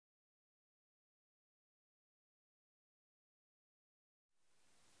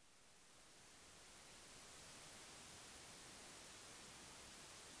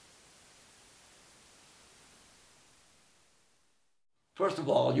First of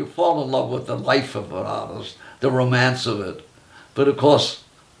all, you fall in love with the life of an artist, the romance of it. But of course,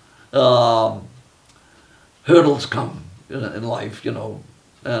 hurdles come in life, you know,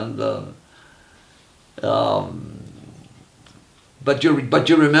 and but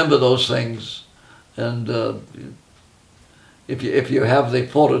you remember those things, and if you have the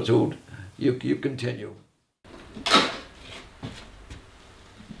fortitude, you continue.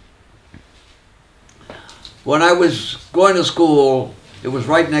 When I was going to school, it was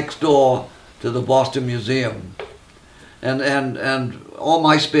right next door to the Boston Museum, and all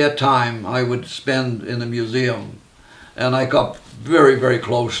my spare time I would spend in the museum, and I got very, very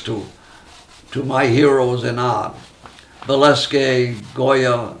close to my heroes in art, Velasquez,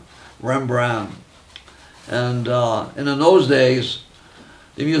 Goya, Rembrandt, and in those days,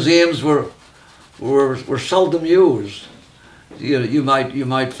 the museums were seldom used. You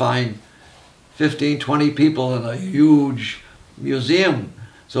might find 15, 20 people in a huge museum,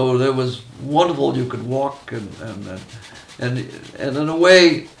 so there was wonderful. You could walk and in a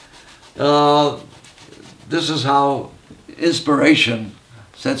way, this is how inspiration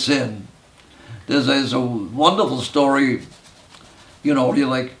sets in. There's a wonderful story, you know,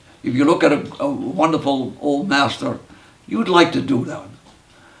 if you look at a wonderful old master, you'd like to do that.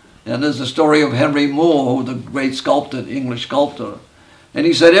 And there's the story of Henry Moore, the great sculptor, English sculptor. And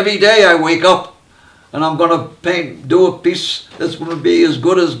he said, every day I wake up and I'm going to do a piece that's going to be as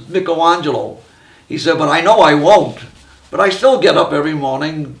good as Michelangelo. He said, but I know I won't. But I still get up every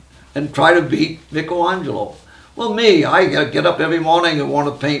morning and try to beat Michelangelo. Well, I get up every morning and want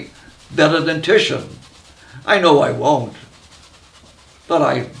to paint better than Titian. I know I won't, but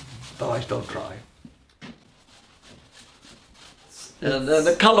I still try. And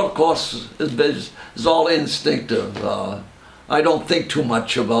the color, of course, is all instinctive. I don't think too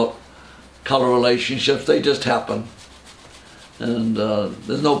much about color relationships. They just happen. And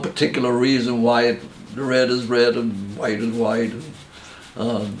there's no particular reason why red is red and white is white.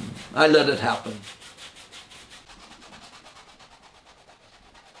 I let it happen.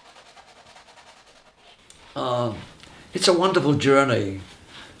 It's a wonderful journey.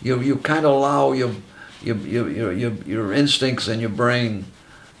 You kind of allow your instincts and your brain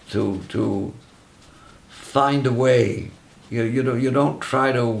to find a way. You don't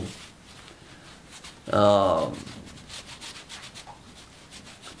try to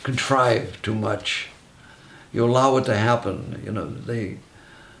contrive too much. You allow it to happen. You know,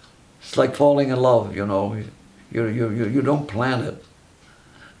 it's like falling in love. You know, you don't plan it.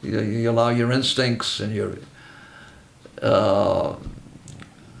 You allow your instincts and your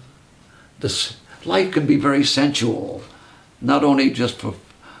this life can be very sensual, not only just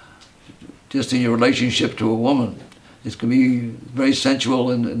in your relationship to a woman. It can be very sensual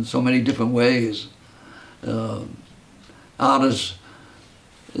in so many different ways. Art is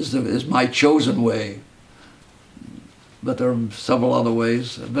my chosen way, but there are several other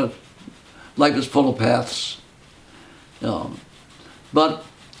ways. But life is full of paths. But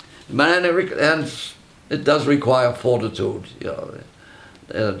it does require fortitude. You know,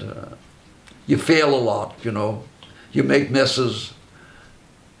 and you fail a lot. You know, you make messes.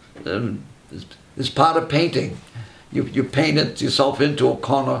 And it's part of painting. You paint it yourself into a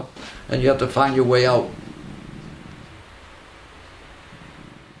corner, and you have to find your way out.